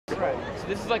Right. So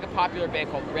this is like a popular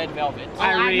band called Red Velvet. Oh,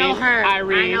 Irene, I know her.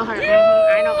 Irene. I know her.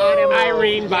 I know all them.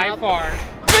 Irene by far.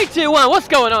 3, 2, 1, what's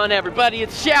going on, everybody?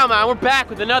 It's Xiaomanyc. We're back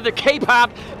with another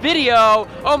K-pop video.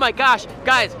 Oh my gosh,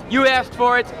 guys, you asked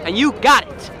for it and you got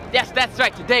it. Yes, that's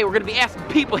right. Today we're gonna be asking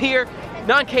people here,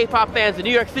 non-K-pop fans in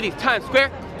New York City's Times Square,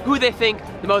 who they think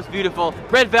the most beautiful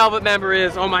Red Velvet member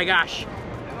is. Oh my gosh,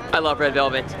 I love Red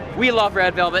Velvet. We love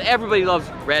Red Velvet. Everybody loves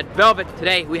Red Velvet.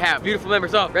 Today we have beautiful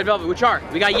members of Red Velvet, which are,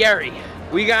 we got Yeri,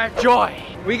 we got Joy,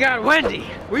 we got Wendy,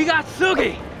 we got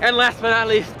Seulgi, and last but not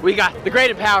least, we got the great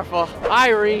and powerful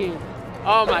Irene.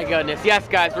 Oh my goodness. Yes,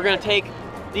 guys, we're gonna take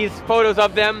these photos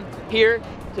of them here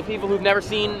to people who've never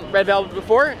seen Red Velvet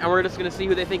before, and we're just gonna see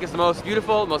who they think is the most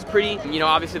beautiful, most pretty. You know,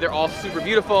 obviously they're all super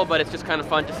beautiful, but it's just kind of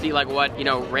fun to see like what, you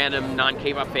know, random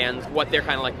non-K-pop fans, what their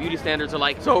kind of like beauty standards are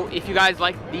like. So if you guys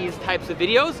like these types of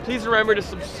videos, please remember to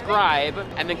subscribe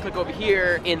and then click over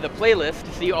here in the playlist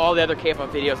to see all the other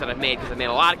K-pop videos that I've made, because I've made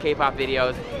a lot of K-pop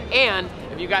videos. And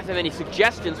if you guys have any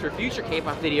suggestions for future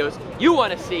K-pop videos you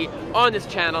want to see on this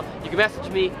channel, you can message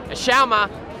me at Xiaomanyc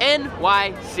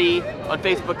NYC on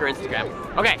Facebook or Instagram.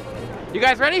 Okay, you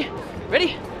guys ready?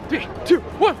 Ready? 3, 2,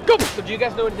 1, go! So do you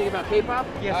guys know anything about K-pop?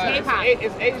 Yes, K-pop.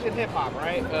 it's Asian hip hop,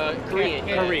 right? Korean.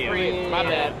 Korean. My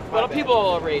bad. A lot of people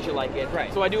all over Asia like it.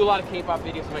 Right. So I do a lot of K-pop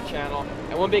videos on my channel,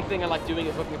 and one big thing I like doing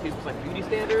is looking at people's like beauty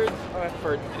standards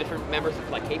for different members of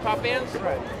like K-pop bands.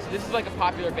 Right. So this is like a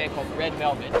popular band called Red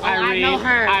Velvet. Oh, I know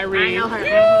her. Irene. I know her.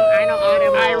 I know all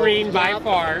them. Irene by Yup.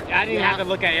 far. I didn't Yup. have to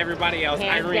look at everybody else.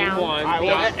 Hands Irene down. won.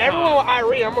 Everyone with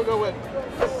Irene, I'm gonna go with.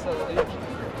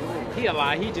 He a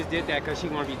lie. He just did that because she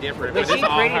want to be different. But But she's it's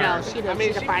all pretty her. though. She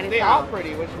the finest. They all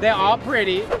pretty. They're all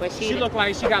pretty. But she look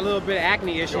like she got a little bit of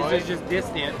acne issues. It's just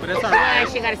distant, but it's all And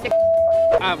right. she got a sick.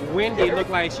 Wendy look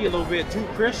like she a little bit too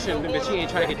Christian, but she ain't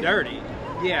trying to get dirty.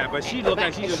 Yeah, but she look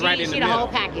like she just right in the She middle. the whole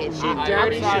package. She I'm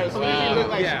dirty, sorry, she she clean. look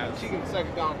like Yeah. she can suck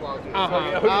a down claw too.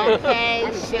 Okay,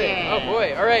 shit. Oh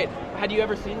boy, all right. Had you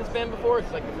ever seen this band before?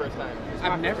 It's like the first time.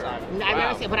 I've never. I've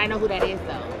never seen, but I know who that is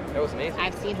though. That was amazing.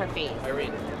 I've seen her face.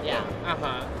 Irene. Yeah.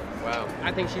 Wow.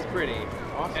 I think she's pretty.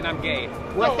 Awesome. And I'm gay.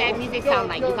 What's that music sound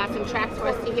like? You got some tracks for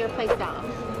us to hear? Play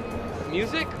some.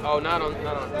 Music? Oh, not on.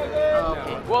 Oh,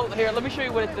 okay. Well, here, let me show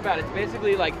you what it's about. It's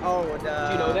basically like, do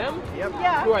you know them? Yep.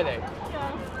 Yeah. Who are they?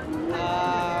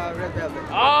 Red Velvet.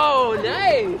 Oh,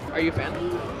 nice! Are you a fan?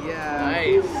 Yeah.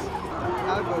 Nice.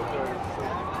 I'll go for it.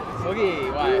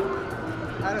 Seulgi, why?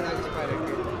 I don't know, I just find it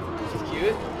good. She's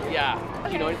cute? Yeah.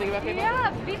 Do you know anything about K-pop?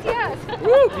 Yeah, BTS.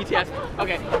 Woo! BTS.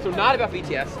 Okay, so not about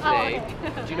BTS today.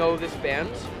 okay. Do you know this band?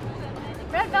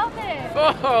 Red Velvet.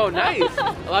 Oh, nice!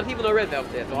 A lot of people know Red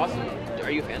Velvet. That's awesome.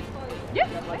 Are you a fan? Yeah.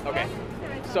 Okay.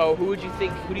 So who do you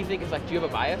think is like, do you have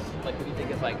a bias? Like who do you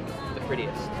think is like the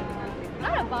prettiest?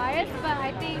 Not a bias, but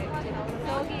I think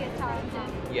Seulgi is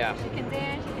talented. Yeah. She can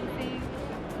dance, she can sing.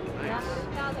 Nice.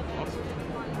 Awesome.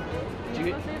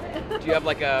 Do you have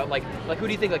like a like who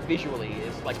do you think like visually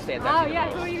is like stands out Oh to you yeah,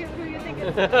 the most? who you think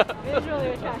is visually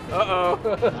attractive?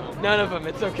 Uh-oh. None of them.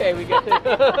 It's okay. We get it.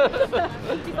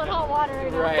 She's on hot water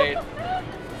right now. Right.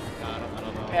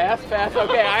 Pass.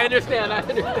 Okay, I understand.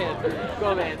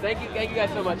 Go, man. Thank you guys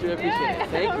so much. We appreciate it.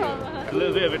 Thank you. A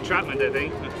little bit of entrapment, I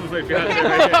think.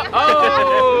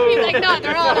 Oh! He's like, no,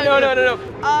 they're all. No.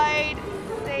 I'd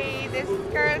say this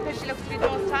girl because she looks a bit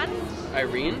more tanned.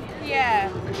 Irene? Yeah.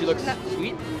 Because she looks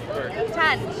sweet? Or?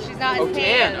 Tanned. She's not Oh, as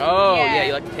tan. pale. Oh, yeah,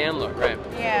 you like the tan look, right?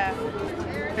 Yeah.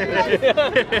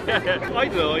 I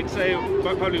don't know, I'd say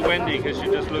probably Wendy because she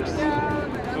just looks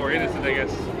more innocent, I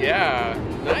guess. Yeah,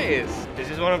 nice. Is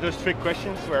this one of those trick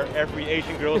questions where every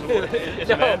Asian girl is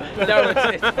a No,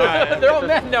 man? they're all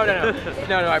men.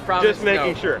 No, I promise. Just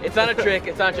making sure. It's not a trick.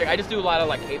 I just do a lot of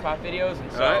like K-pop videos,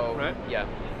 and so Right. yeah,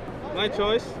 My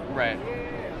choice? right.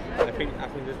 I think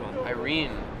this one.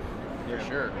 Irene, Yeah. for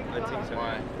sure. I think so.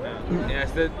 Why? Yeah.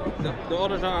 Yes, the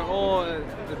others are all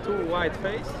the too white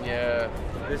face. Yeah,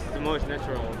 This is the most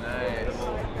natural. nice.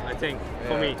 I think, Yeah.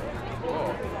 for me.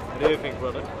 Oh, What do you think,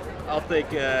 brother? I'll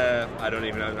take, I don't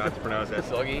even know how to pronounce that.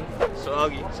 Seulgi.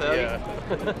 Seulgi. Yeah.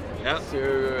 Yeah.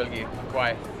 Seulgi.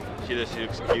 Why? She looks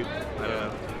cute. I don't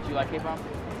know. Do you like K-pop?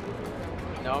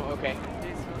 No. Okay.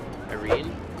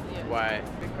 Irene. Yeah. Why?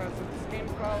 Because of the skin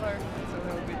color, it's a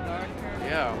little bit darker.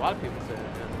 Yeah, a lot of people say that.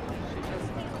 She just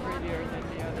looks prettier than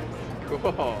the others. Yeah.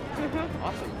 Cool.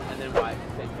 Awesome. And then why?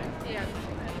 Same thing. Yeah.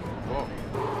 Cool.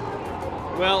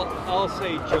 Well, I'll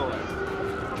say Joy.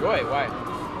 Joy. Why?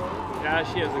 Yeah,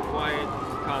 she has a quiet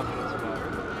confidence about her.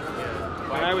 Yeah.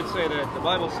 But I would say that the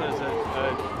Bible says that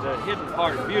the hidden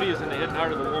heart, beauty is in the hidden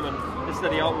heart of the woman instead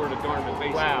of the outward adornment,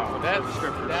 basically. Wow, from that's the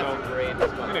scripture. that's So, great.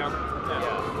 you know,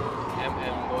 Yeah.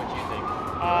 And what do you think?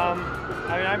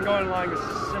 I mean, I'm going along the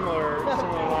similar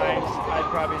lines. I'd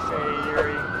probably say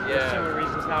Yeri. Yeah. For similar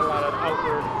reasons, not a lot of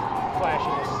outward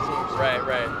flashiness, it seems. Right.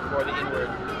 Or the inward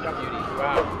beauty.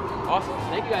 Wow. Awesome.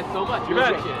 Thank you guys so much. You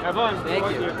Really bet. appreciate it. Have fun. Thank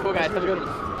you. Cool guys. Have a good one.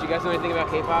 Do you guys know anything about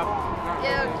K-pop?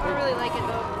 Yeah, we really like it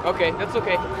though. Okay, that's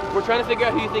okay. We're trying to figure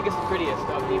out who you think is the prettiest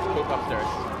of these K-pop stars.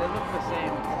 They look the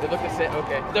same. They look the same.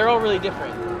 Okay. They're all really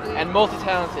different and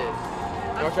multi-talented.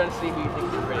 And we're trying to see who you think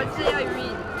is the I'd prettiest. say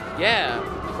Irene. Yeah.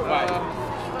 Why? I don't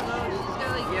know, she's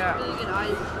got like really good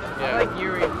eyes. Yeah. I like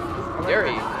Yeri.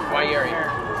 Yeri. Why Yeri?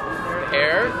 The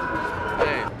hair?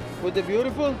 Hey. With the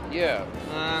beautiful? Yeah.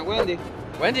 Wendy.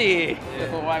 Wendy.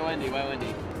 Yeah. Why Wendy? Why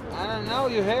Wendy? I don't know,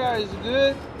 your hair is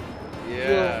good.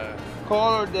 Yeah. Your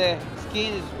color, the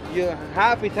skin is your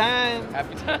happy time.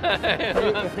 Happy time.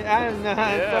 I don't know,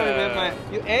 I'm Yeah. sorry, man.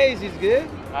 Your eyes is good.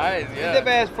 Eyes, yeah. It's the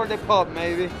best for the pop,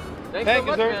 maybe. Thanks Thank so you,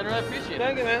 much, sir. man. I really appreciate it.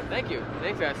 Thank you, man. Thank you.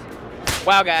 Thanks, guys.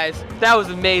 Wow, guys. That was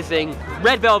amazing.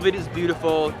 Red Velvet is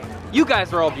beautiful. You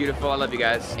guys are all beautiful. I love you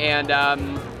guys. And,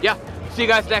 yeah. See you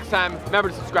guys next time. Remember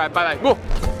to subscribe. Bye-bye.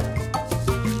 Whoa.